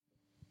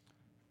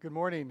Good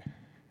morning.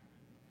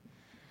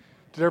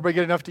 Did everybody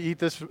get enough to eat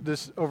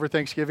this over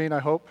Thanksgiving, I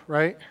hope,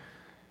 right?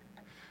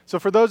 So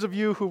for those of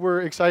you who were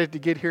excited to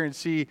get here and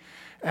see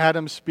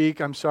Adam speak,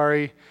 I'm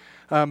sorry.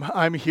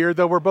 I'm here,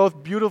 though we're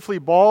both beautifully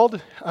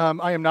bald.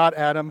 I am not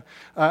Adam.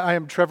 I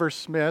am Trevor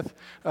Smith.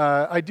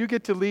 I do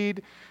get to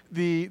lead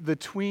the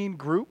tween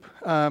group,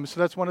 so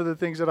that's one of the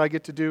things that I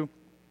get to do.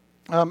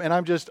 And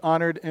I'm just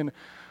honored and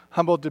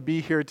humbled to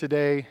be here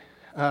today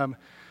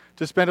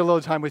to spend a little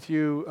time with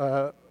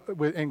you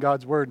in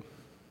God's Word.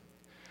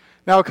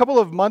 Now, a couple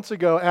of months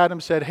ago,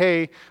 Adam said,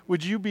 hey,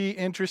 would you be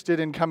interested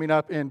in coming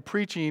up and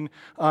preaching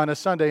on a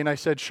Sunday? And I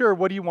said, sure,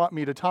 what do you want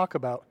me to talk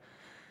about?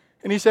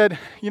 And he said,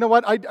 you know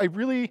what, I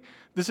really,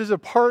 this is a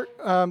part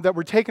that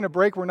we're taking a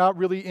break. We're not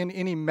really in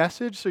any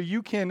message, so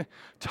you can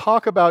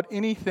talk about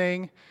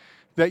anything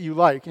that you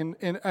like. And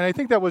I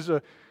think that was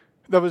a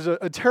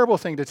terrible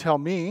thing to tell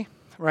me,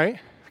 right?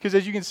 Because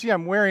as you can see,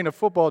 I'm wearing a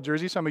football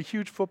jersey, so I'm a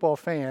huge football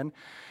fan.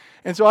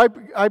 And so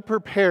I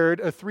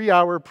prepared a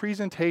 3-hour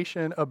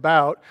presentation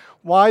about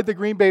why the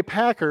Green Bay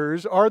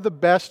Packers are the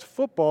best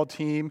football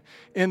team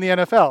in the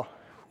NFL.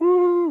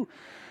 Woo!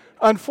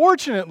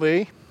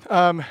 Unfortunately,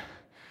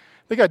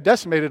 they got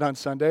decimated on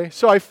Sunday,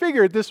 so I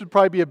figured this would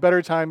probably be a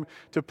better time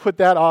to put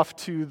that off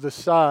to the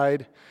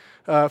side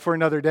for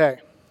another day.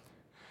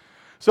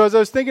 So as I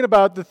was thinking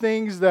about the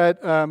things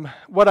that,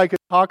 what I could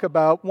talk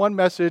about, one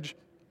message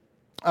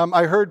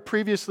I heard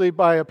previously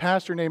by a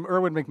pastor named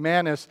Erwin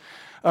McManus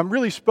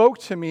really spoke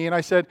to me, and I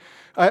said,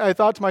 I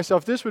thought to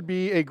myself, this would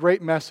be a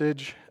great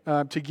message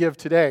to give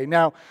today.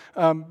 Now,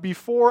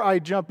 before I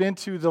jump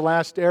into the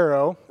last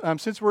arrow,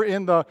 since we're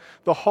in the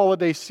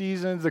holiday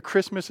season, the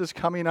Christmas is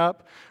coming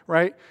up,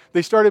 right?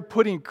 They started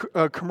putting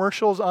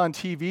commercials on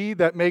TV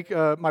that make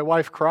my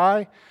wife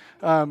cry.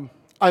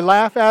 I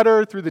laugh at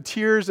her through the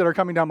tears that are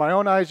coming down my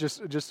own eyes,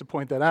 just to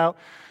point that out.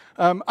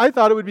 I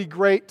thought it would be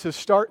great to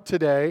start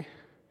today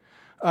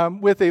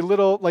with a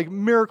little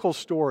miracle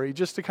story,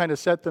 just to kind of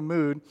set the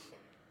mood.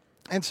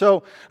 And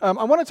so I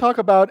want to talk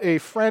about a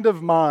friend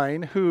of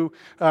mine who,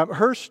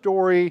 her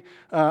story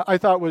I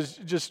thought was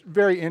just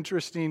very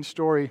interesting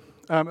story.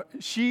 Her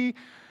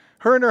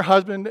and her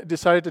husband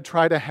decided to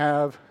try to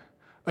have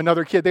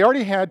another kid. They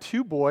already had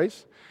 2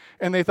 boys,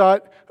 and they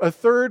thought a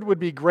third would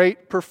be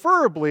great,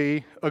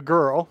 preferably a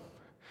girl,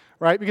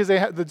 right? Because they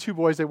had the 2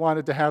 boys, they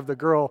wanted to have the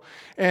girl.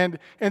 And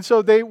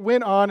so they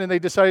went on and they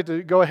decided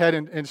to go ahead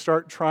and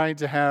start trying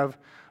to have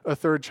a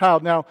third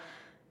child. Now,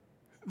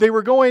 they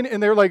were going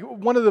and they're like,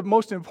 one of the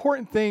most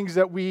important things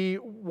that we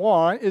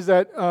want is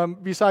that,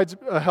 besides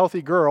a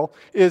healthy girl,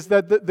 is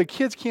that the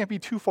kids can't be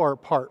too far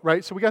apart,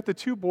 right? So we got the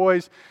 2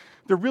 boys,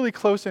 they're really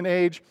close in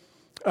age.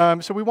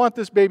 So we want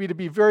this baby to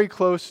be very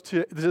close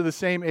to the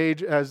same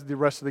age as the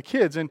rest of the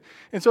kids. And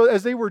so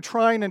as they were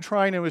trying,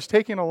 it was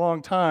taking a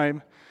long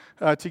time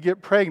to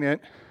get pregnant,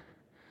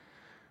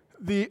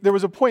 there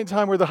was a point in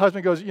time where the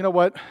husband goes, you know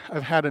what,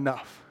 I've had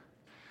enough.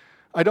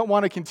 I don't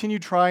want to continue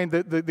trying.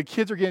 The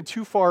kids are getting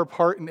too far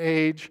apart in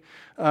age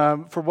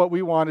for what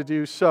we want to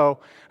do. So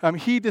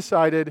he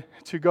decided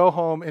to go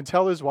home and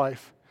tell his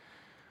wife,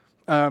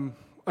 I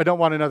don't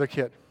want another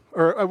kid,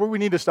 or we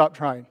need to stop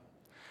trying.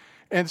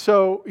 And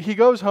so he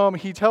goes home,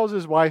 he tells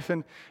his wife,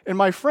 and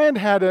my friend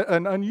had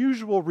an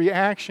unusual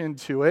reaction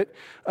to it.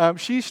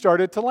 She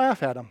started to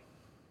laugh at him.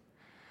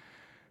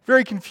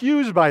 Very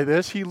confused by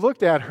this, he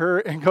looked at her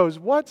and goes,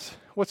 What's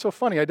so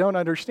funny? I don't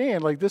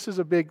understand. This is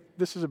a big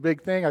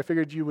thing. I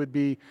figured you would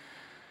be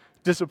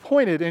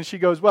disappointed. And she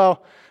goes,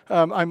 well,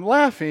 I'm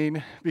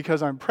laughing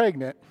because I'm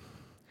pregnant.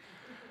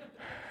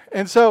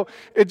 And so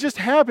it just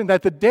happened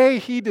that the day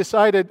he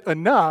decided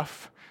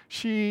enough,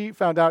 she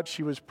found out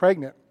she was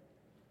pregnant.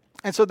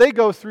 And so they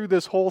go through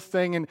this whole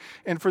thing,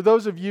 and for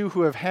those of you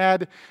who have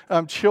had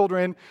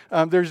children,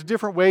 there's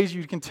different ways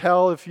you can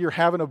tell if you're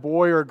having a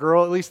boy or a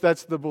girl. At least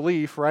that's the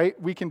belief, right?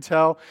 We can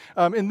tell.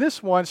 In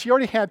this one, she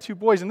already had 2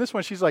 boys. In this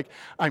one, she's like,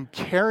 I'm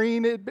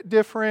carrying it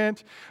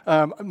different.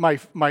 My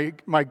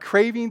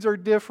cravings are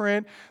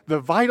different. The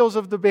vitals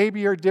of the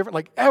baby are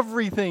different.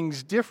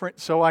 Everything's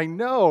different, so I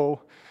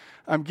know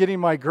I'm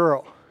getting my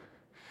girl.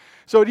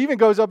 So it even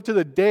goes up to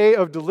the day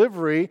of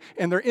delivery,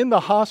 and they're in the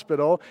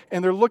hospital,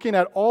 and they're looking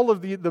at all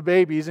of the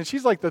babies, and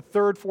she's like the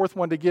 3rd, 4th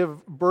one to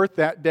give birth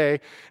that day.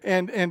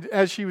 And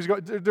as she was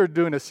going, they're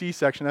doing a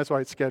C-section, that's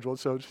why it's scheduled,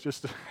 so it's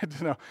just,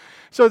 you know.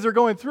 So as they're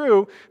going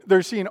through,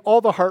 they're seeing all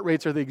the heart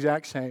rates are the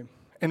exact same.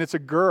 And it's a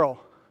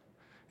girl,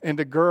 and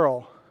a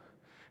girl,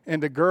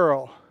 and a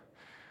girl.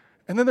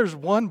 And then there's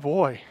one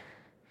boy.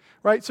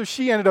 Right, so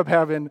she ended up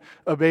having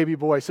a baby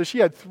boy. So she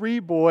had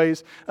 3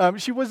 boys.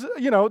 She was,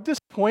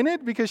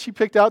 disappointed because she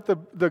picked out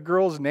the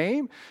girl's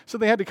name. So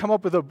they had to come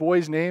up with a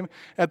boy's name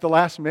at the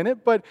last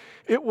minute. But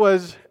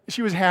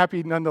she was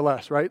happy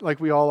nonetheless, right?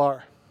 Like we all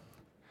are.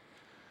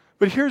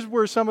 But here's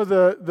where some of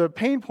the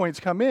pain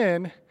points come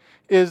in,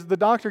 is the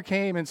doctor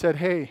came and said,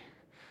 hey,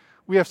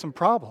 we have some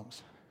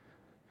problems.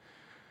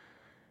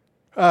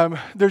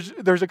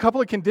 There's a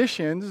couple of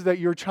conditions that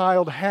your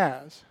child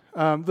has.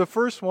 The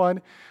first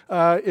one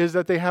is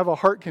that they have a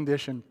heart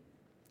condition.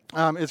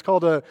 It's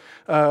called a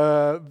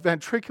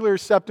ventricular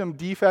septum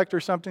defect or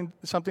something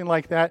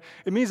like that.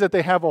 It means that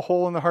they have a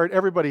hole in the heart.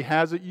 Everybody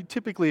has it.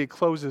 Typically, it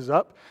closes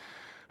up.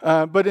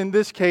 But in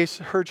this case,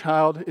 her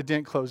child, it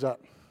didn't close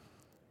up.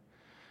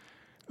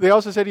 They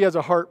also said he has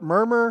a heart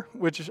murmur,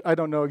 which I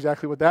don't know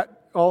exactly what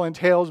that all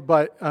entails,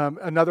 but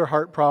another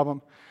heart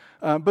problem.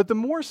 But the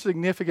more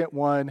significant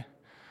one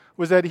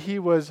was that he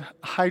was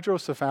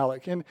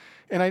hydrocephalic.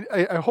 And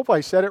I hope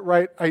I said it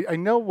right. I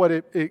know what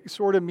it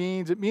sort of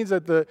means. It means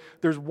that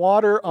there's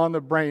water on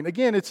the brain.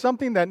 Again, it's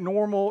something that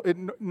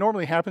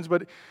normally happens,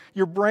 but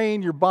your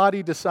brain, your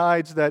body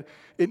decides that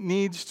it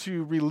needs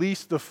to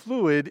release the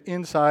fluid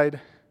inside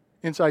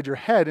your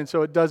head, and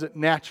so it does it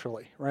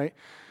naturally, right?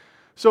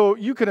 So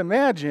you could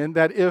imagine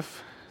that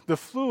if the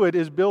fluid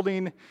is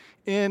building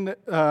in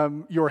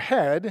your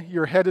head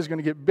is going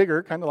to get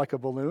bigger, kind of like a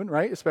balloon,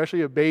 right?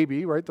 Especially a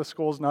baby, right? The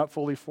skull's not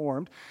fully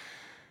formed.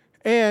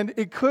 And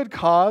it could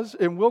cause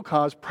and will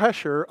cause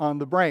pressure on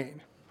the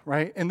brain,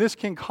 right? And this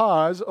can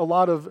cause a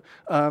lot of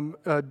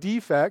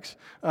defects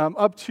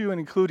up to and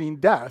including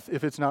death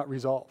if it's not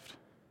resolved,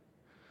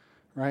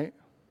 right?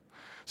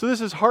 So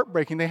this is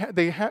heartbreaking.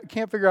 They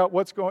can't figure out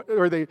what's going,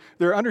 or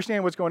they're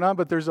understanding what's going on,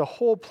 but there's a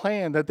whole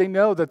plan that they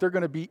know that they're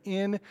going to be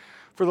in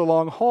for the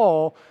long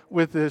haul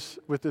with this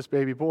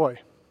baby boy.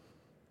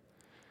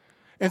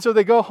 And so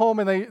they go home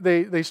and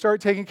they start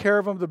taking care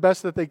of him the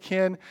best that they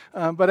can.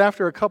 But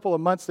after a couple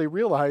of months, they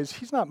realize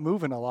he's not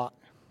moving a lot.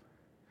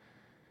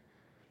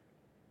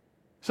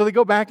 So they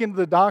go back into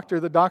the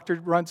doctor. The doctor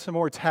runs some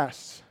more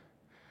tests,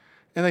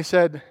 and they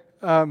said,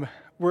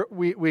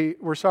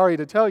 "We're sorry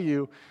to tell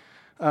you,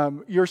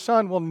 your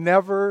son will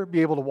never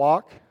be able to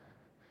walk,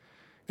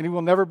 and he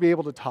will never be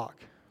able to talk."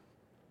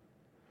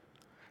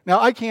 Now,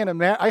 I can't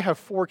imagine. I have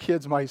 4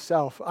 kids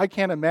myself. I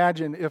can't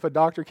imagine if a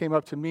doctor came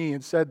up to me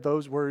and said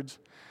those words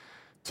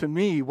to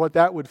me, what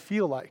that would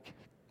feel like.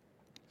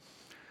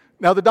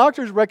 Now, the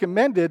doctors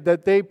recommended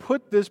that they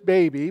put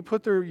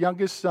their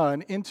youngest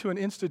son, into an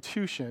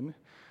institution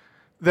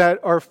that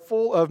are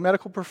full of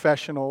medical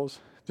professionals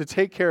to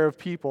take care of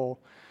people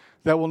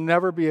that will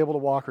never be able to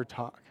walk or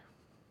talk.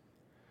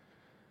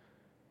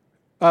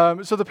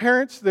 So the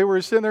parents, they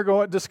were sitting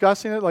there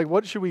discussing it, like,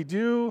 what should we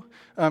do?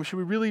 Should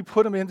we really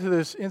put him into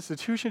this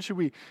institution? Should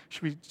we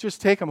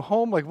just take him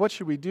home? Like, what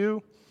should we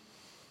do?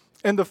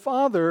 And the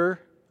father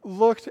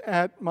looked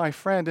at my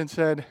friend and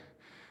said,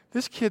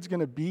 this kid's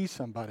going to be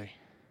somebody.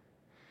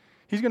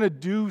 He's going to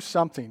do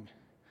something.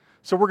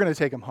 So we're going to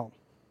take him home.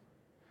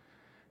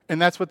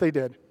 And that's what they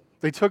did.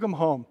 They took him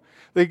home.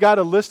 They got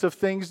a list of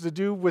things to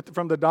do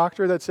from the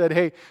doctor that said,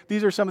 hey,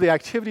 these are some of the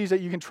activities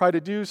that you can try to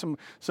do, some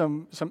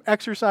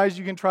exercise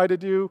you can try to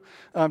do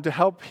to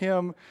help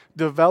him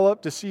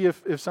develop, to see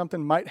if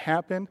something might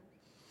happen.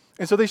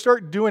 And so they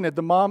start doing it.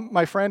 The mom,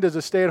 my friend, is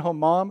a stay-at-home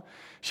mom.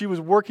 She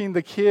was working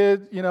the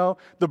kid,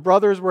 the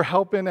brothers were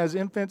helping as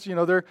infants.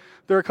 They're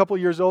a couple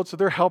years old, so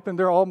they're helping.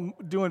 They're all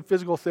doing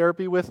physical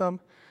therapy with them.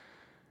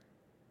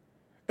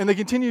 And they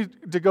continue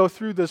to go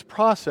through this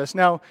process.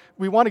 Now,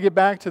 we want to get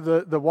back to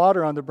the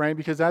water on the brain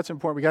because that's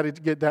important. We got to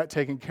get that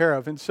taken care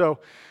of. And so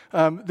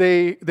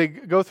they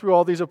go through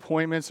all these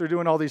appointments. They're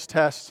doing all these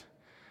tests.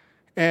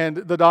 And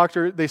the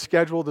doctor, they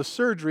schedule the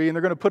surgery, and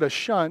they're going to put a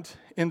shunt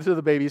into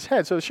the baby's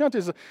head. So the shunt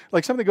is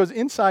like something that goes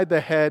inside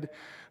the head,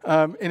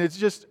 and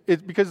it's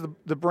because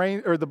the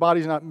brain or the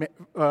body's not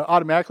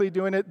automatically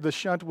doing it. The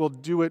shunt will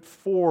do it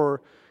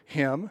for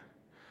him.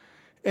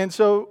 And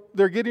so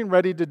they're getting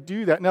ready to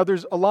do that. Now,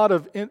 there's a lot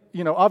of,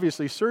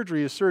 obviously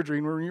surgery is surgery.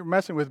 And when you're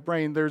messing with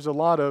brain, there's a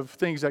lot of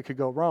things that could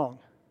go wrong.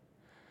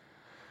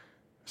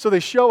 So they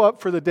show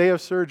up for the day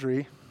of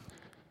surgery,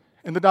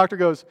 and the doctor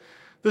goes,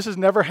 this has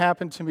never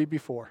happened to me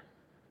before.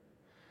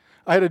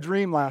 I had a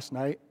dream last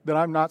night that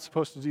I'm not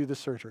supposed to do this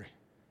surgery.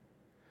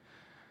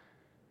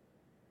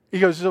 He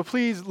goes, so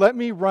please let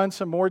me run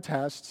some more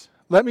tests.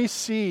 Let me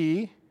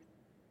see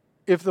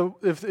if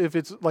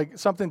it's like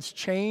something's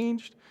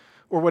changed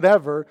or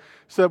whatever,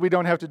 so that we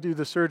don't have to do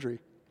the surgery.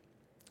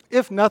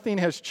 If nothing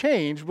has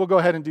changed, we'll go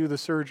ahead and do the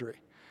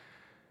surgery.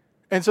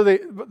 And so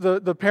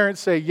the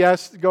parents say,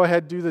 yes, go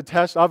ahead, do the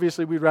test.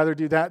 Obviously, we'd rather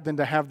do that than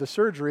to have the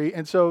surgery.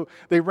 And so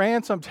they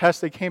ran some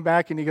tests. They came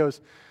back, and he goes,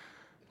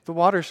 the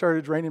water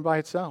started draining by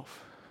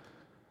itself.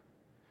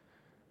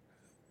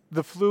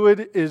 The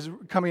fluid is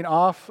coming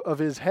off of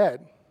his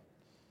head,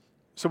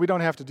 so we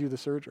don't have to do the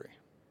surgery.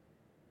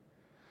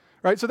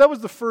 Right, so that was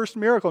the first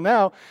miracle.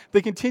 Now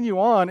they continue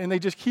on, and they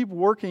just keep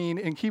working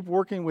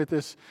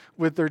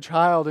with their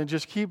child, and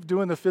just keep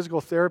doing the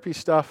physical therapy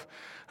stuff.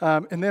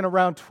 And then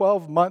around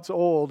 12 months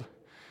old,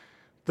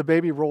 the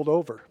baby rolled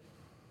over.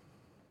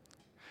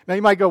 Now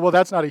you might go, well,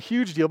 that's not a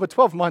huge deal, but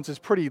 12 months is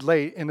pretty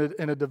late in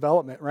a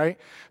development, right?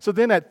 So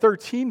then at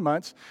 13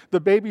 months, the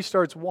baby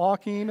starts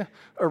walking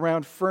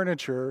around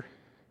furniture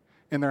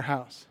in their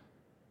house.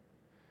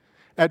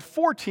 At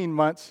 14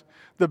 months,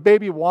 the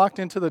baby walked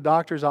into the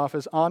doctor's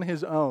office on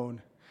his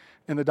own,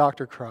 and the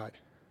doctor cried.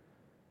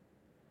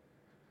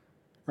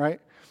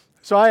 Right?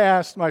 So I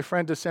asked my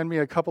friend to send me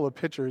a couple of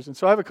pictures. And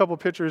so I have a couple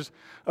of pictures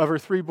of her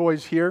 3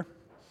 boys here.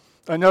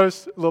 I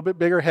noticed a little bit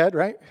bigger head,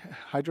 right?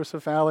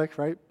 Hydrocephalic,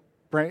 right?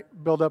 Brain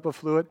buildup of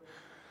fluid.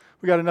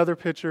 We got another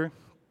picture,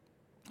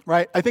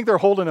 right? I think they're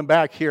holding him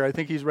back here. I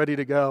think he's ready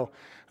to go,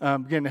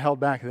 getting held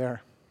back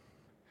there.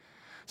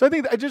 So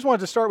I just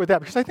wanted to start with that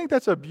because I think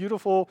that's a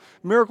beautiful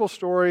miracle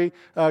story,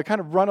 kind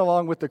of run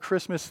along with the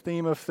Christmas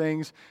theme of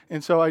things.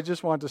 And so I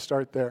just wanted to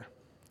start there.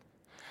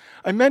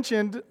 I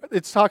mentioned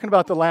it's talking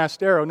about the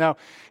last arrow. Now,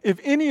 if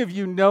any of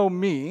you know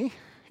me,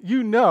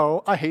 you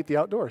know I hate the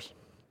outdoors.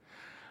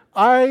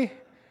 I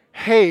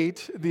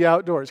hate the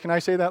outdoors. Can I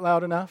say that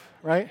loud enough,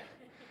 right?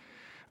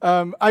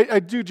 I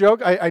do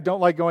joke, I don't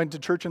like going to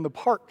church in the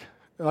park.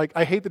 Like,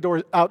 I hate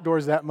the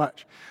outdoors that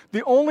much.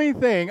 The only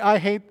thing I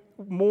hate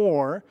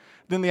more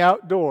than the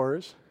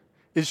outdoors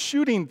is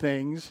shooting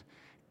things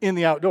in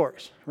the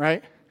outdoors,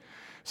 right?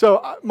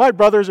 So my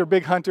brothers are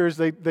big hunters.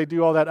 They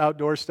do all that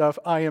outdoor stuff.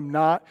 I am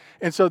not.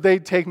 And so they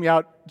take me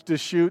out to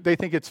shoot. They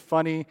think it's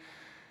funny.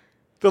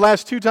 The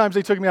last 2 times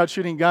they took me out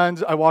shooting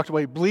guns, I walked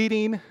away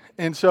bleeding.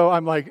 And so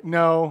I'm like,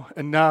 no,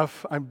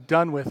 enough. I'm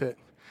done with it.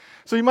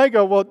 So you might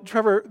go, well,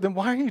 Trevor, then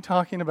why are you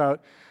talking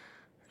about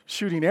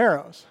shooting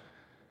arrows?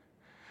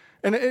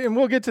 And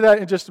we'll get to that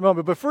in just a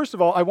moment. But first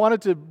of all, I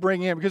wanted to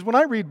bring in, because when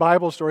I read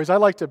Bible stories, I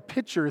like to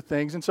picture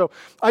things. And so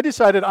I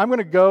decided I'm going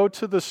to go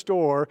to the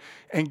store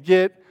and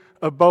get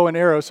a bow and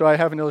arrow so I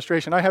have an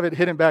illustration. I have it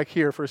hidden back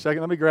here for a second.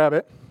 Let me grab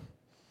it.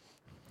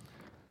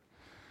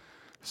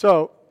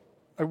 So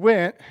I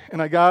went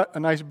and I got a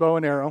nice bow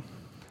and arrow.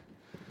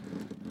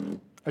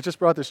 I just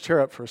brought this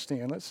chair up for a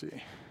stand. Let's see.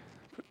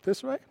 Put it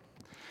this way.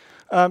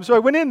 So I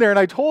went in there and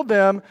I told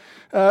them,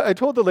 I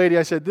told the lady,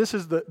 I said, this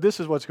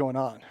is what's going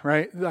on,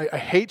 right? I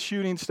hate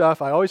shooting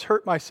stuff. I always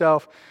hurt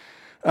myself.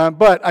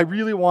 But I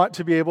really want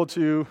to be able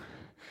to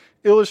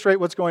illustrate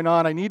what's going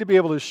on. I need to be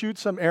able to shoot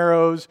some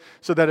arrows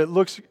so that it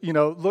looks,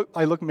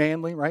 I look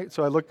manly, right?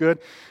 So I look good.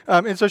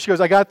 And so she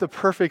goes, I got the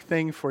perfect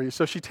thing for you.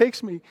 So she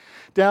takes me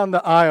down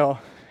the aisle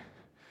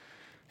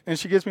and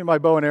she gives me my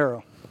bow and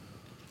arrow,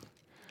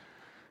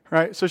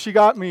 right? So she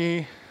got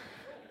me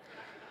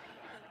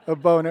a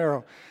bow and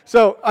arrow.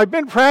 So I've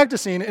been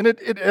practicing, and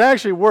it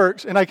actually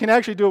works, and I can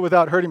actually do it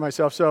without hurting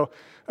myself. So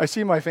I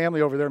see my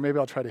family over there. Maybe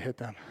I'll try to hit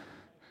them.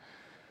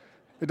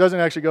 It doesn't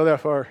actually go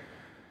that far,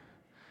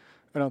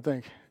 I don't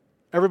think.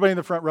 Everybody in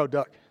the front row,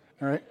 duck,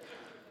 all right?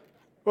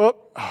 Well,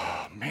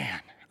 oh,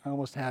 man, I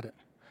almost had it.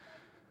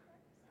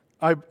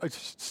 I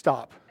just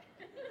stop.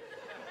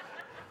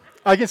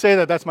 I can say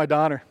that. That's my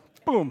daughter.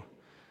 Boom.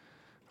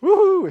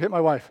 Woohoo, hit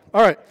my wife.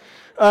 All right.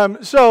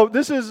 So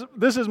this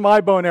is my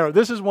bow and arrow.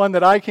 This is one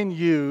that I can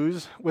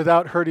use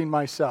without hurting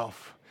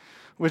myself,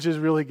 which is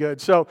really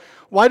good. So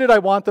why did I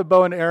want the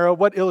bow and arrow?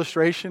 What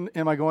illustration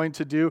am I going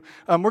to do?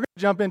 We're going to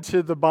jump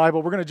into the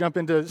Bible. We're going to jump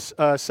into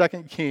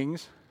 2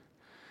 Kings,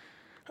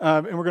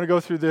 and we're going to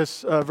go through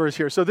this verse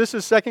here. So this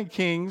is 2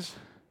 Kings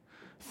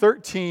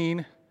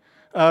 13,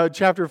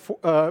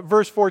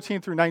 verse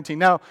 14 through 19.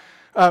 Now,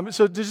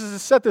 so just to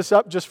set this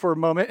up just for a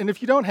moment, and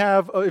if you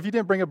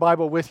didn't bring a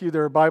Bible with you,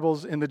 there are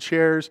Bibles in the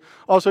chairs.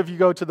 Also, if you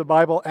go to the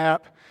Bible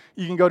app,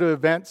 you can go to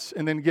events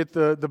and then get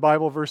the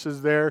Bible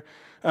verses there.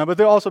 But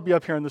they'll also be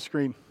up here on the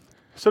screen.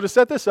 So to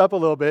set this up a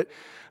little bit,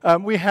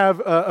 we have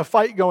a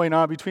fight going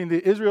on between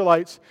the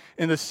Israelites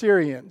and the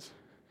Syrians.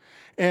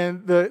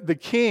 And the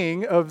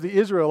king of the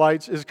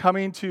Israelites is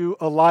coming to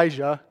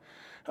Elisha,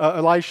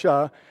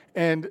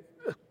 and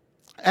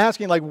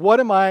asking, like, what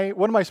am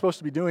I supposed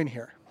to be doing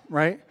here,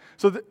 right?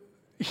 So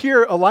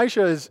here,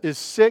 Elisha is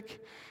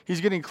sick.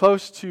 He's getting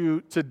close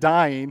to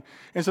dying.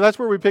 And so that's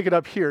where we pick it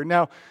up here.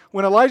 Now,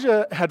 when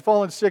Elijah had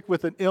fallen sick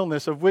with an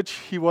illness of which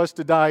he was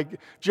to die,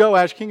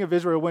 Joash, king of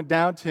Israel, went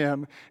down to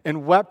him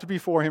and wept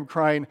before him,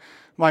 crying,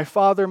 my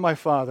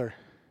father,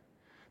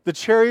 the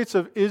chariots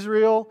of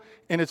Israel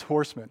and its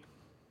horsemen.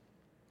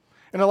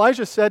 And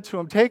Elijah said to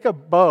him, take a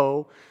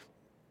bow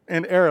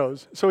and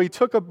arrows. So he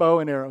took a bow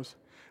and arrows.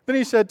 Then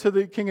he said to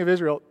the king of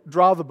Israel,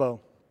 draw the bow.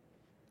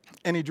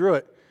 And he drew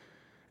it.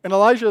 And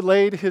Elijah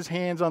laid his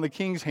hands on the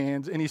king's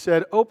hands, and he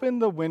said, open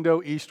the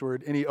window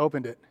eastward, and he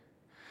opened it.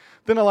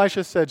 Then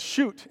Elisha said,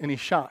 shoot, and he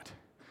shot.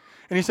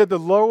 And he said, the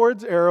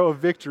Lord's arrow of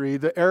victory,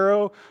 the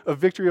arrow of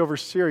victory over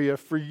Syria,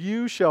 for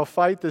you shall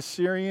fight the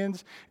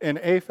Syrians in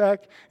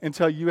Aphek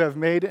until you have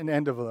made an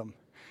end of them.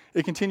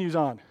 It continues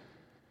on.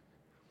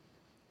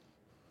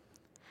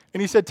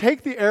 And he said,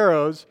 take the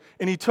arrows,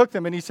 and he took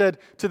them, and he said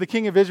to the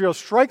king of Israel,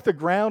 strike the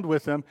ground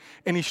with them,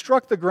 and he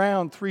struck the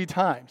ground 3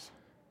 times.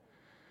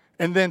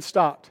 And then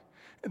stopped.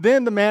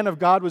 Then the man of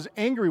God was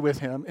angry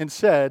with him and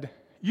said,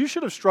 you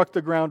should have struck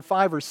the ground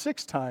 5 or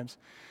 6 times.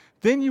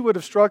 Then you would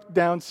have struck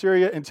down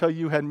Syria until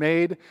you had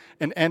made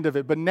an end of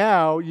it. But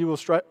now you will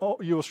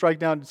strike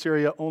down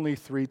Syria only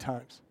 3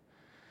 times.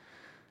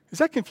 Is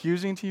that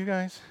confusing to you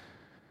guys?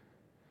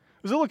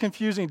 It was a little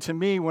confusing to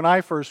me when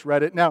I first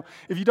read it. Now,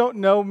 if you don't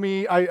know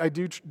me, I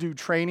do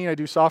training. I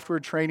do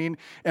software training.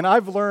 And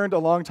I've learned a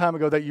long time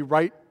ago that you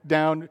write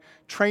down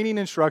training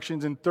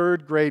instructions in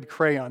third grade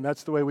crayon.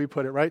 That's the way we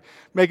put it, right?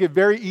 Make it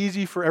very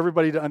easy for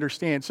everybody to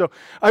understand. So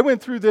I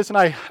went through this and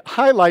I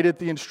highlighted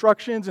the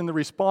instructions and the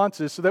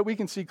responses so that we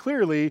can see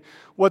clearly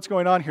what's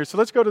going on here. So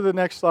let's go to the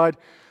next slide.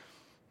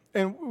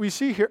 And we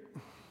see here,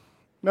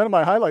 none of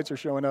my highlights are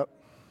showing up.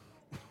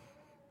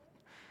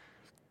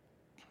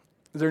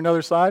 Is there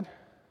another slide?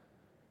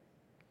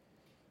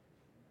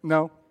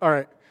 No? All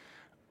right.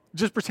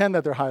 Just pretend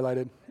that they're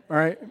highlighted. All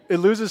right. It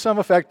loses some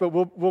effect, but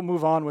we'll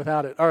move on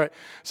without it. All right.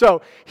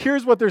 So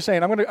here's what they're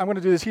saying. I'm gonna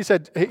do this. He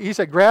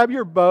said, grab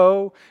your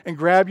bow and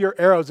grab your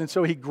arrows. And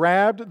so he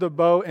grabbed the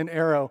bow and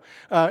arrow.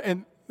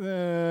 And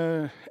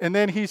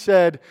then he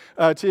said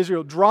to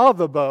Israel, draw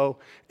the bow,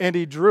 and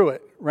he drew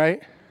it.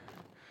 Right?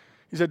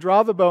 He said,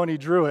 draw the bow, and he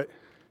drew it.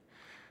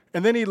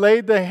 And then he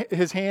laid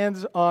his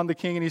hands on the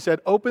king and he said,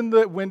 open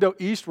the window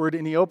eastward,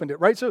 and he opened it,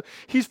 right? So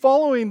he's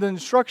following the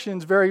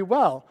instructions very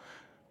well.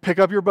 Pick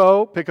up your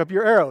bow, pick up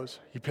your arrows.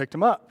 He picked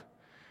them up.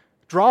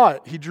 Draw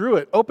it, he drew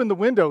it. Open the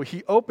window,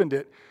 he opened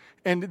it.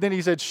 And then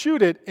he said,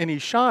 shoot it, and he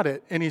shot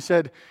it. And he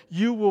said,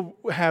 you will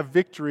have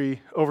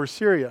victory over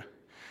Syria.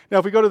 Now,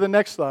 if we go to the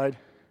next slide,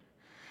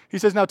 he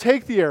says, now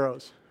take the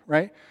arrows,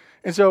 right?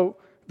 And so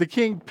the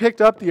king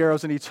picked up the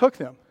arrows and he took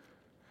them.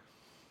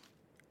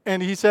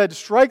 And he said,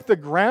 strike the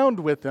ground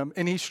with them.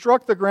 And he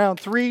struck the ground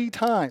 3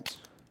 times.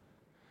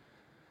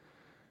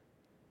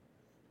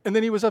 And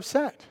then he was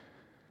upset.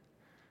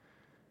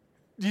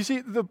 Do you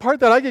see, the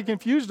part that I get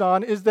confused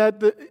on is that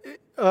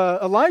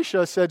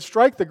Elisha said,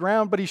 strike the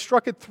ground, but he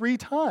struck it 3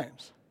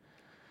 times.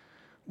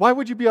 Why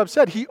would you be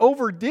upset? He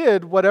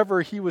overdid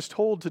whatever he was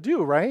told to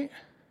do, right?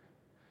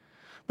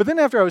 But then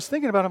after I was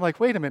thinking about it, I'm like,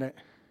 wait a minute.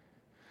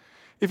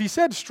 If he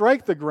said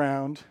strike the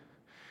ground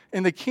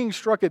and the king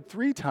struck it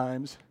 3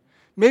 times,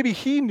 maybe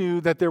he knew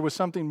that there was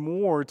something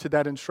more to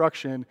that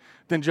instruction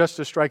than just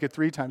to strike it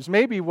 3 times.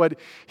 Maybe what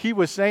he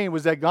was saying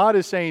was that God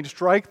is saying,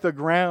 strike the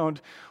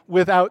ground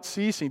without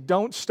ceasing.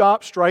 Don't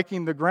stop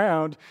striking the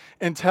ground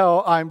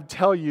until I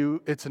tell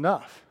you it's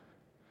enough,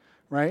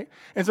 right?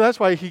 And so that's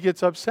why he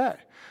gets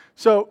upset.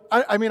 So,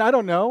 I mean, I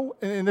don't know.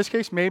 In this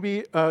case,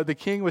 maybe the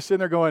king was sitting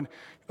there going,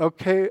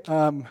 okay,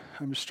 I'm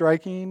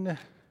striking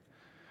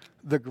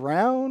the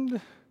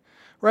ground,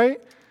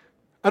 right?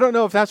 I don't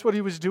know if that's what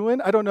he was doing.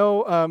 I don't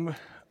know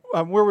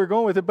where we're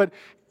going with it, but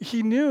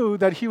he knew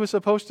that he was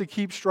supposed to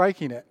keep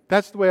striking it.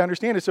 That's the way I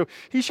understand it. So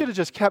he should have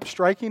just kept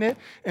striking it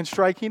and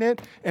striking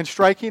it and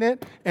striking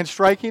it and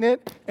striking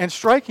it and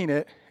striking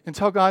it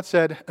until God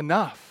said,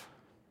 enough.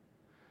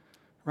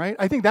 Right?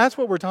 I think that's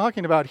what we're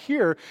talking about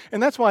here,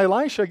 and that's why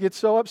Elisha gets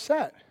so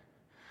upset.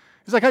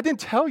 He's like, I didn't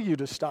tell you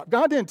to stop.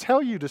 God didn't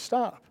tell you to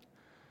stop.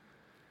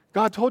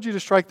 God told you to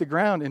strike the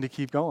ground and to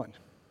keep going.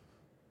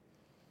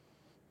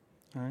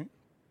 All right?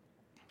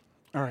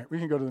 All right, we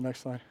can go to the next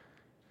slide.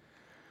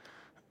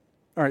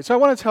 All right, so I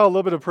want to tell a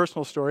little bit of a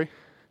personal story.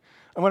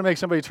 I want to make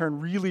somebody turn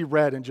really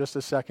red in just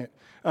a second.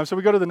 So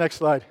we go to the next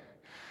slide.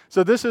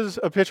 So this is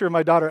a picture of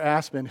my daughter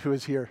Aspen, who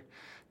is here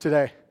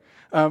today.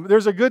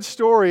 There's a good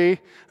story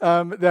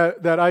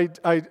that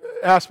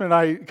Aspen and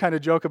I kind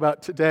of joke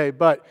about today,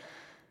 but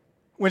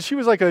when she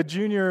was like a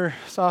junior,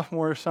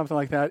 sophomore, something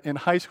like that in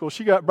high school,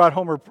 she brought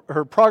home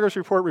her progress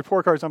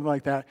report card, something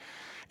like that,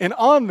 and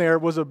on there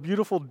was a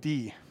beautiful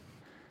D.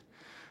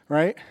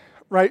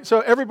 Right?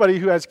 So everybody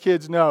who has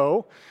kids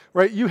know,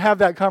 right? You have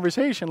that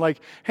conversation like,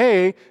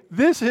 hey,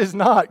 this is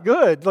not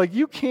good. Like,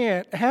 you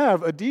can't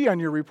have a D on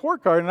your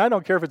report card, and I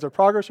don't care if it's a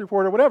progress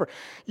report or whatever.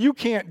 You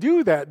can't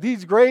do that.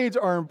 These grades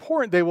are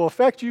important. They will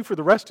affect you for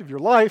the rest of your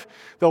life.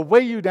 They'll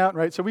weigh you down,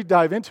 right? So we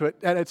dive into it.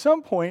 And at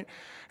some point,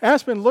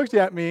 Aspen looked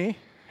at me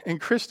and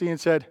Christy and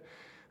said,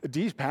 a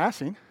D's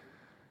passing.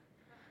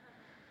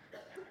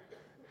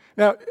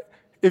 Now,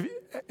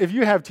 if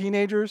you have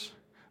teenagers,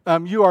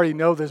 you already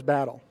know this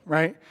battle,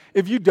 right?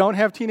 If you don't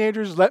have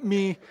teenagers, let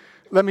me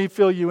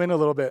fill you in a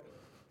little bit.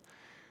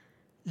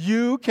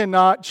 You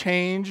cannot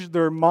change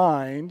their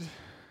mind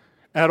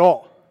at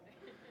all,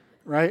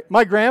 right?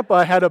 My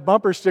grandpa had a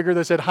bumper sticker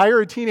that said, hire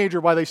a teenager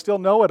while they still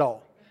know it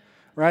all,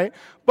 right?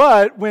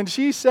 But when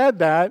she said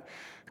that,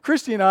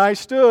 Christy and I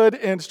stood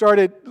and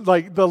started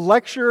like the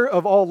lecture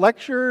of all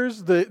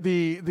lectures,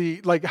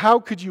 the like, how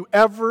could you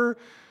ever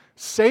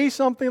say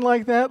something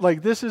like that?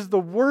 Like, this is the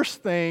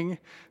worst thing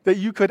that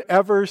you could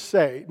ever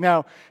say.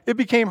 Now, it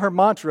became her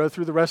mantra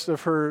through the rest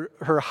of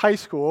her high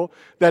school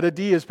that a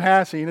D is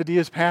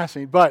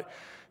passing. But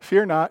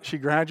fear not, she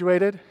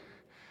graduated.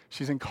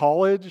 She's in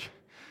college.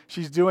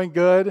 She's doing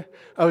good.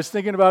 I was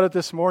thinking about it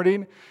this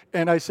morning,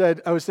 and I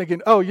was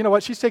thinking, oh, you know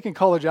what? She's taking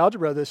college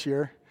algebra this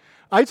year.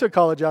 I took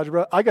college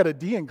algebra. I got a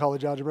D in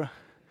college algebra.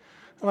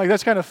 I'm like,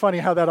 that's kind of funny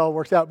how that all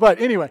worked out. But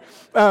anyway,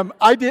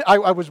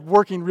 I was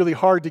working really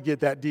hard to get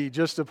that D,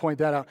 just to point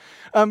that out.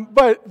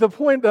 But the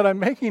point that I'm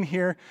making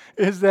here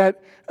is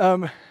that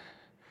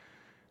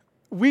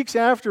weeks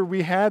after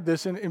we had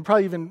this, and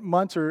probably even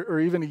months or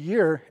even a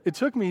year, it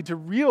took me to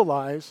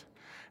realize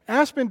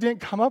Aspen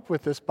didn't come up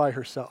with this by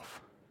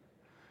herself.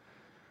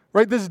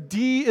 Right? This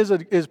D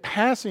is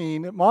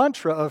passing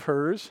mantra of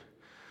hers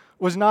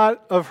was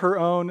not of her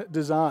own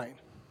design.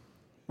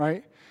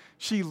 Right?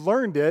 She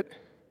learned it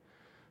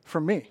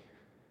from me.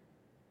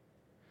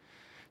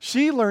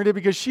 She learned it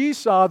because she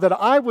saw that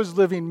I was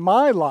living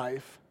my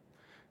life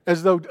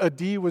as though a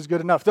D was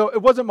good enough. Though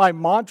it wasn't my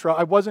mantra,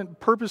 I wasn't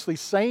purposely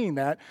saying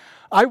that.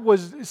 I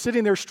was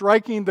sitting there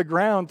striking the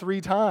ground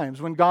 3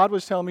 times when God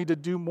was telling me to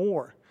do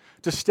more,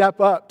 to step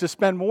up, to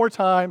spend more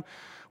time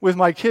with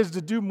my kids,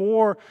 to do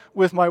more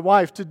with my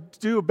wife, to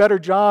do a better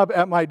job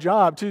at my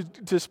job,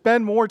 to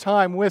spend more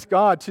time with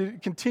God, to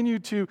continue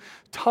to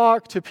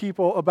talk to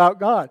people about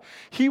God.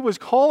 He was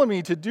calling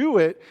me to do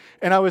it,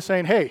 and I was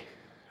saying, hey,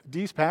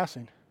 D's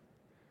passing.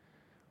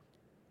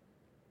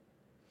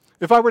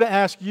 If I were to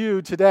ask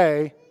you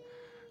today,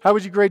 how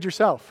would you grade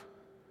yourself?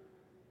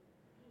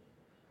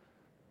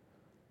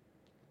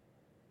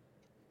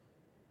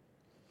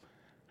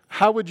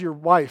 How would your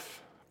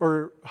wife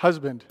or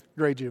husband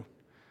grade you?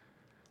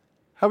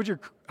 How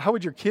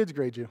would your kids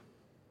grade you?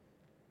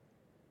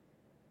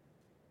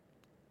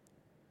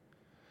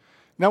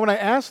 Now, when I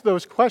ask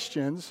those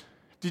questions,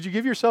 did you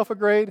give yourself a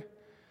grade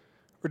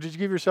or did you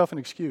give yourself an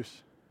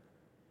excuse?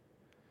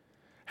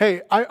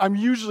 Hey, I'm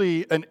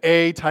usually an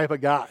A type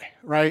of guy,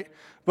 right?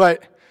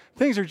 But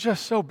things are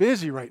just so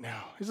busy right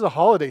now. This is a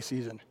holiday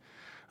season.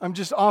 I'm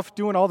just off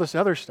doing all this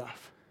other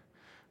stuff,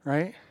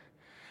 right?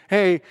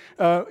 Hey,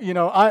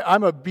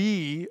 I'm a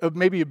B,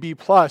 maybe a B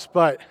plus,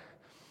 but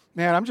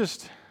man, I'm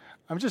just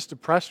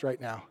depressed right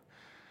now.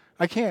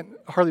 I can't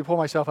hardly pull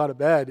myself out of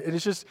bed. And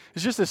it's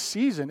just a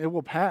season. It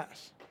will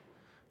pass,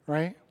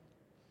 right?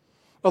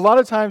 A lot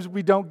of times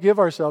we don't give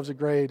ourselves a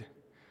grade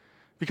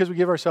because we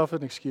give ourselves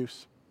an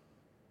excuse.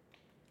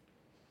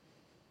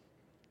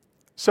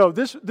 So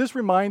this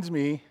reminds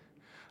me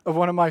of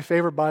one of my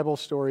favorite Bible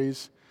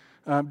stories,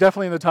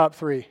 definitely in the top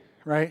 3,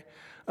 right?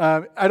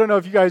 I don't know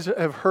if you guys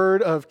have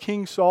heard of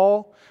King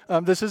Saul.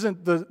 This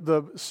isn't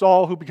the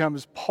Saul who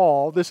becomes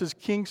Paul. This is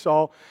King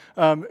Saul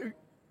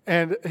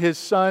and his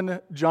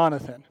son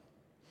Jonathan.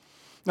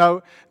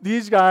 Now,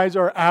 these guys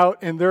are out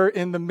and they're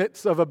in the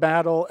midst of a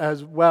battle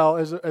as well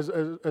as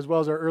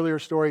our earlier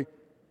story.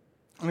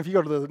 And if you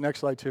go to the next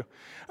slide too.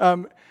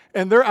 And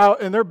they're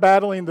out and they're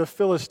battling the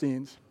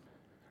Philistines.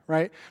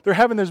 Right? They're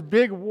having this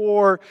big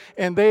war,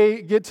 and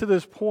they get to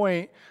this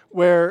point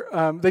where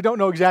they don't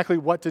know exactly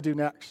what to do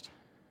next.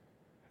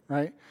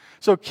 Right?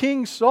 So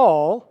King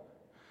Saul,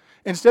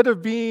 instead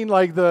of being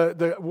like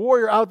the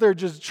warrior out there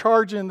just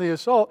charging the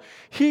assault,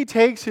 he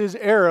takes his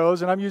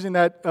arrows, and I'm using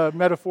that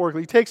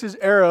metaphorically, he takes his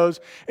arrows,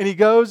 and he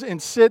goes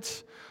and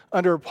sits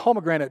under a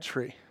pomegranate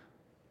tree.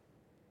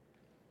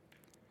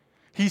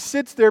 He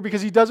sits there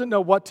because he doesn't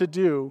know what to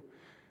do,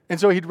 and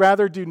so he'd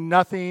rather do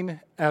nothing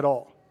at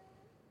all.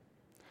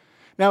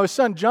 Now, his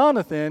son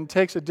Jonathan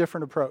takes a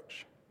different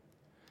approach.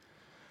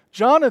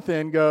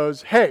 Jonathan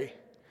goes, hey,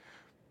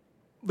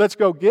 let's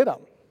go get him,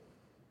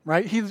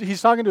 right?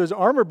 He's talking to his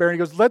armor bearer, and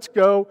he goes, let's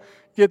go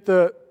get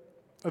the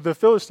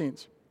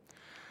Philistines.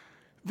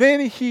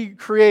 Then he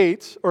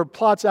creates or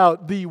plots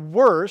out the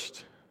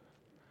worst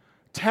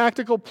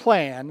tactical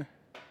plan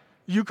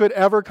you could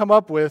ever come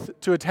up with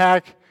to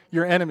attack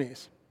your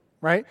enemies,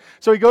 right?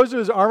 So he goes to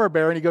his armor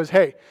bearer, and he goes,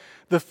 hey,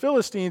 the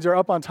Philistines are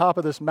up on top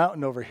of this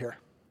mountain over here.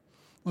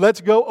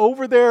 Let's go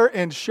over there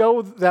and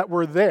show that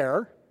we're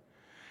there.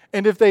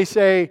 And if they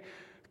say,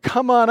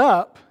 come on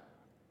up,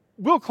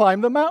 we'll climb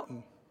the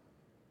mountain.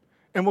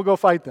 And we'll go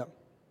fight them,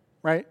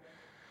 right?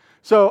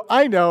 So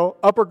I know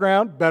upper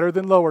ground better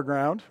than lower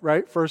ground,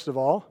 right? First of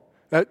all,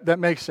 that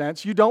makes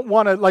sense. You don't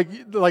want to,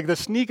 like the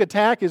sneak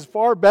attack is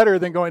far better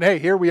than going, hey,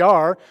 here we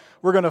are.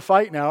 We're going to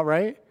fight now,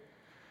 right?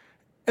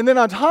 And then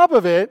on top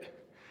of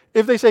it,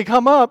 if they say,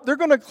 come up, they're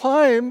going to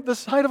climb the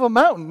side of a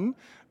mountain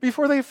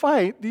before they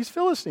fight these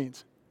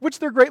Philistines, which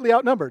they're greatly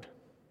outnumbered,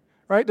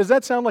 right? Does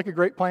that sound like a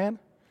great plan?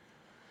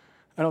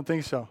 I don't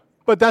think so.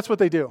 But that's what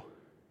they do,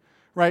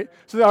 right?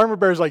 So the armor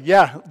bearer's like,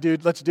 yeah,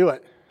 dude, let's do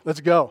it.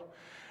 Let's go.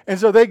 And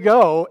so they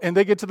go, and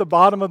they get to the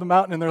bottom of the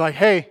mountain, and they're like,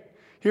 hey,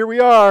 here we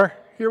are.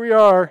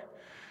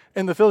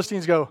 And the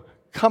Philistines go,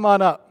 come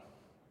on up.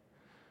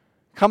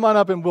 Come on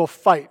up and we'll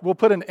fight. We'll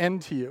put an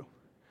end to you.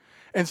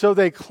 And so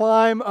they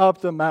climb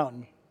up the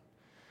mountain,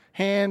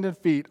 hand and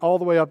feet, all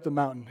the way up the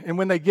mountain. And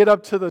when they get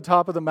up to the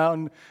top of the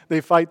mountain,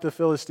 they fight the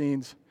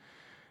Philistines,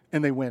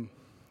 and they win.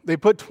 They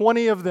put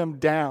 20 of them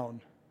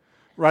down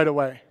right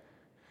away.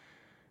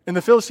 And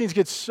the Philistines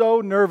get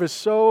so nervous,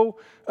 so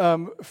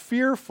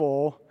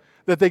fearful,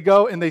 that they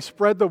go and they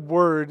spread the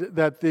word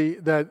that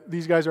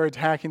these guys are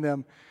attacking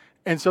them.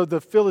 And so the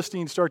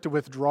Philistines start to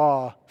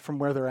withdraw from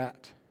where they're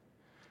at.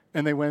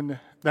 And they win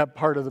that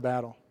part of the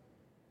battle.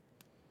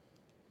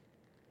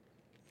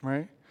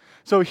 Right?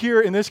 So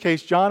here, in this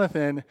case,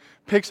 Jonathan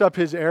picks up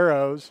his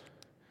arrows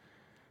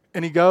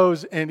And he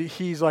goes and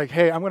he's like,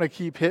 hey, I'm going to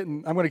keep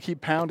hitting. I'm going to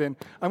keep pounding.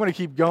 I'm going to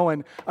keep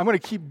going. I'm going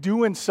to keep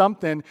doing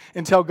something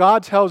until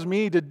God tells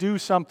me to do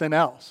something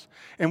else.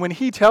 And when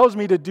he tells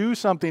me to do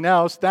something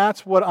else,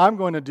 that's what I'm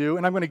going to do.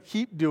 And I'm going to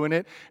keep doing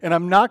it. And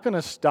I'm not going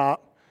to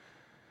stop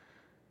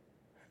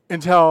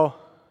until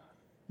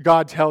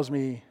God tells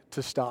me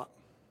to stop.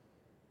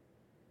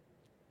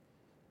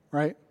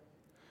 Right?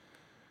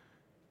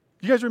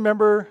 You guys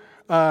remember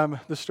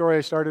the story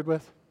I started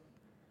with?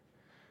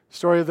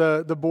 Story of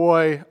the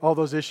boy, all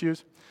those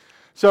issues.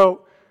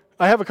 So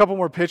I have a couple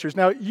more pictures.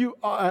 Now, you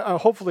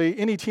hopefully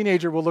any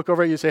teenager will look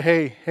over at you and say,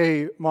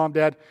 hey, mom,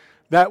 dad,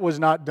 that was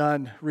not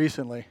done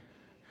recently.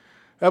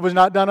 That was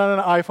not done on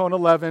an iPhone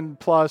 11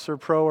 Plus or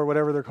Pro or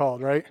whatever they're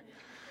called, right?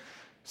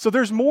 So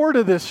there's more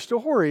to this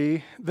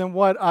story than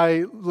what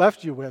I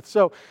left you with.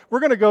 So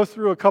we're going to go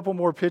through a couple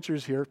more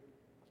pictures here.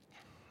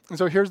 And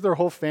so here's their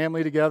whole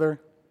family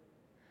together.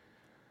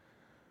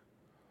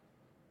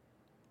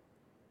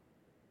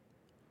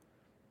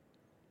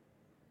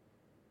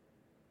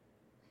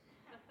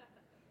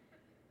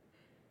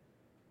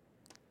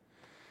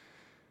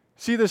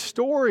 See, the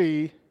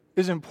story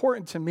is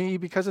important to me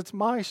because it's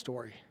my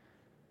story.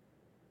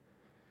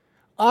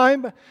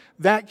 I'm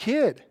that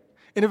kid.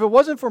 And if it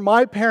wasn't for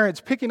my parents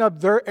picking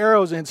up their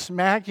arrows and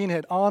smacking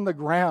it on the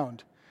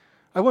ground,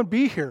 I wouldn't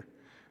be here.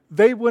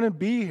 They wouldn't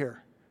be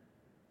here.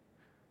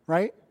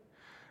 Right?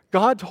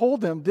 God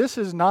told them, this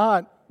is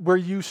not where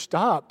you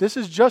stop. This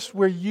is just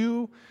where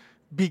you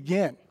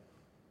begin.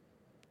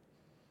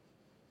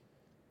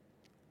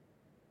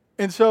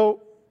 And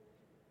so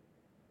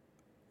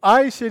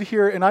I sit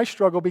here and I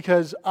struggle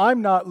because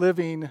I'm not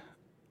living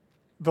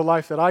the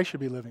life that I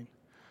should be living.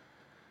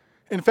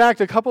 In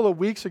fact, a couple of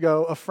weeks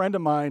ago, a friend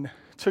of mine,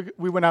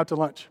 we went out to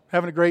lunch,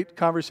 having a great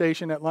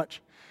conversation at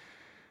lunch.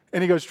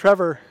 And he goes,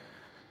 Trevor,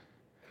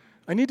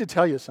 I need to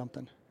tell you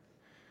something.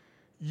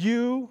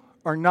 You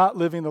are not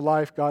living the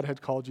life God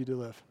had called you to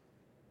live.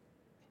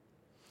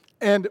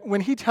 And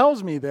when he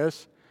tells me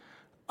this,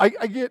 I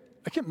get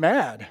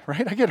mad,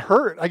 right? I get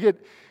hurt. I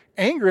get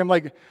angry. I'm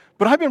like,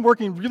 but I've been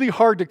working really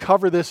hard to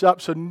cover this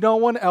up so no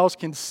one else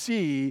can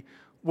see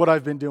what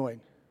I've been doing.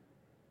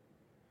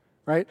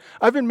 Right?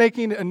 I've been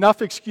making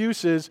enough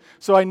excuses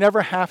so I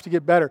never have to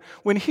get better.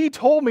 When he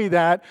told me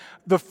that,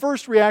 the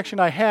first reaction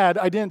I had,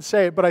 I didn't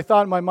say it, but I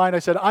thought in my mind, I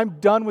said, I'm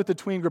done with the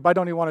tween group. I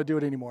don't even want to do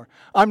it anymore.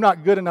 I'm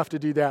not good enough to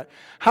do that.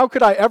 How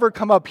could I ever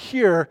come up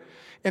here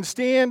and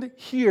stand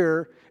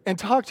here and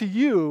talk to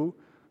you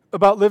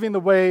about living the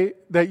way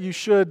that you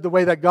should, the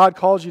way that God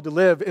calls you to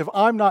live, if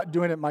I'm not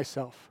doing it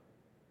myself?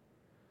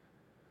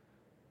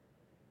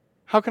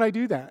 How can I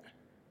do that?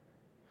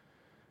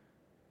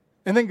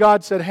 And then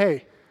God said,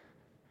 hey,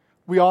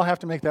 we all have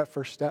to make that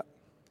first step.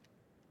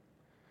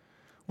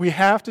 We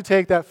have to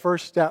take that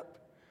first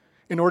step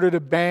in order to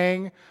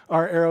bang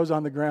our arrows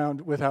on the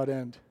ground without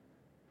end.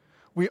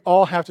 We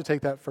all have to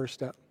take that first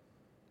step.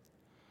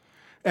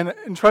 And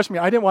trust me,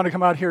 I didn't want to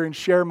come out here and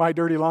share my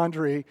dirty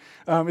laundry.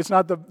 It's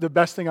not the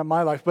best thing in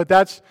my life, but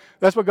that's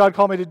what God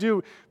called me to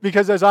do,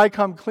 because as I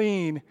come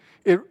clean,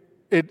 it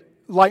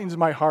lightens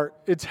my heart.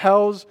 It's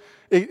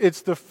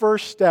the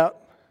first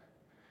step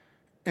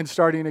in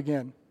starting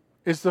again.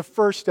 It's the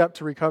first step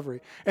to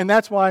recovery. And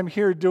that's why I'm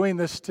here doing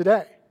this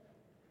today.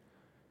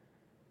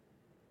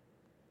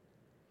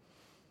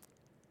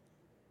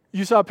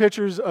 You saw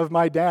pictures of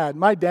my dad.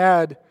 My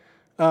dad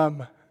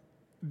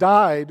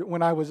died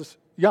when I was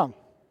young.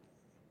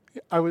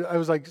 I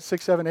was like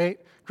 6, 7, 8.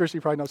 Christy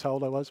probably knows how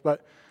old I was,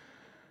 but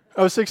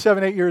I was 6,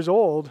 7, 8 years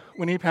old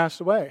when he passed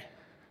away.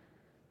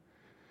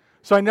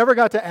 So I never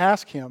got to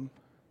ask him,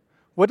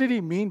 what did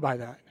he mean by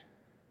that?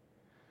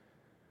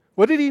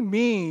 What did he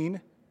mean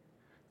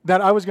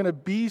that I was going to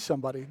be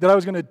somebody, that I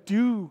was going to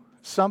do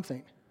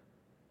something?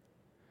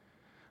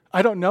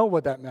 I don't know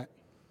what that meant.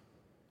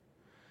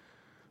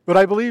 But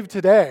I believe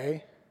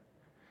today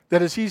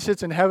that as he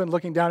sits in heaven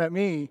looking down at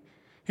me,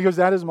 he goes,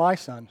 that is my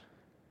son.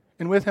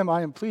 And with him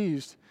I am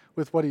pleased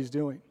with what he's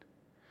doing.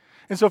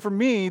 And so for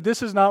me,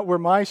 this is not where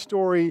my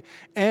story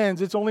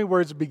ends. It's only where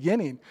it's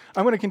beginning.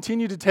 I'm going to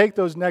continue to take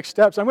those next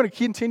steps. I'm going to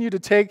continue to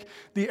take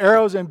the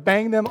arrows and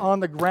bang them on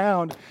the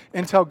ground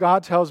until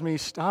God tells me,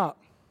 stop.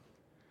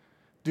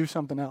 Do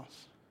something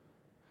else.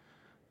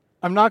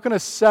 I'm not going to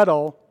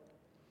settle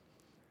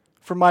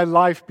for my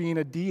life being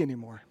a D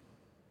anymore.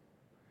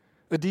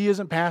 A D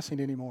isn't passing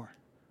anymore.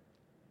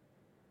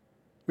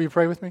 Will you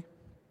pray with me?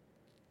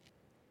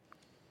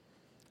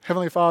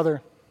 Heavenly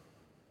Father,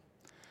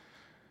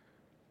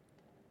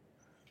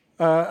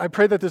 I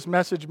pray that this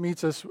message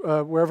meets us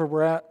wherever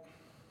we're at.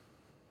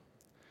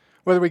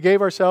 Whether we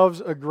gave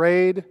ourselves a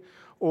grade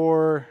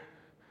or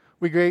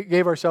we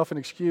gave ourselves an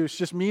excuse,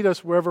 just meet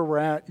us wherever we're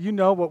at. You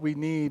know what we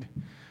need.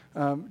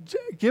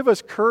 Give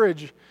us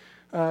courage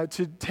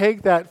to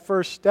take that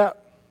first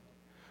step.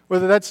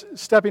 Whether that's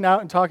stepping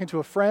out and talking to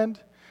a friend,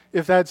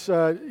 if that's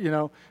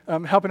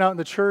helping out in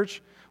the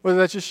church, whether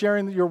that's just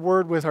sharing your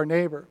word with our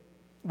neighbor.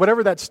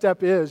 Whatever that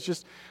step is,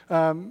 just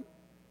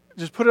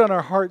put it on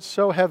our hearts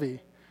so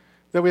heavy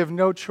that we have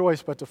no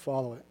choice but to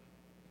follow it.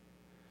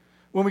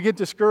 When we get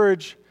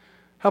discouraged,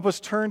 help us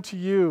turn to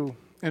you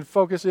and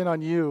focus in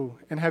on you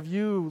and have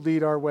you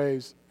lead our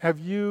ways. Have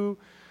you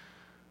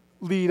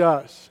lead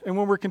us. And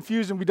when we're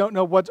confused and we don't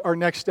know what our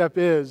next step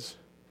is,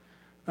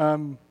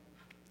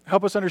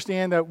 help us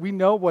understand that we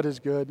know what is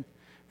good,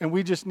 and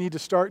we just need to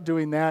start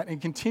doing that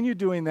and continue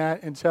doing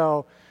that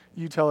until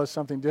you tell us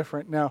something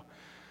different. Now,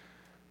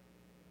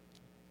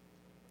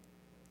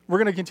 we're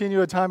going to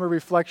continue a time of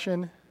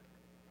reflection.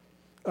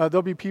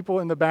 There'll be people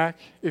in the back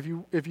if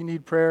you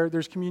need prayer.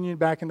 There's communion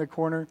back in the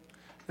corner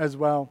as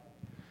well.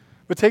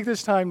 But take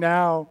this time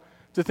now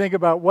to think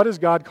about, what is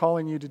God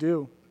calling you to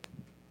do?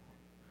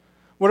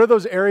 What are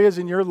those areas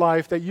in your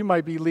life that you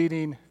might be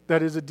leading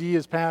that is a D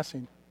is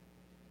passing?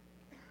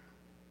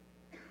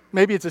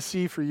 Maybe it's a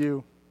C for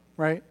you,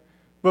 right?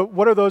 But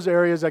what are those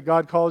areas that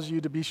God calls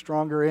you to be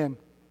stronger in?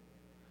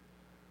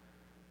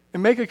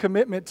 And make a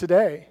commitment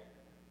today,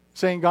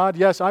 saying, God,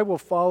 yes, I will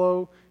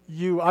follow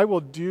you. I will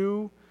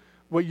do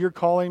what you're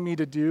calling me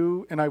to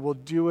do, and I will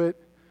do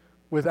it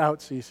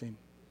without ceasing.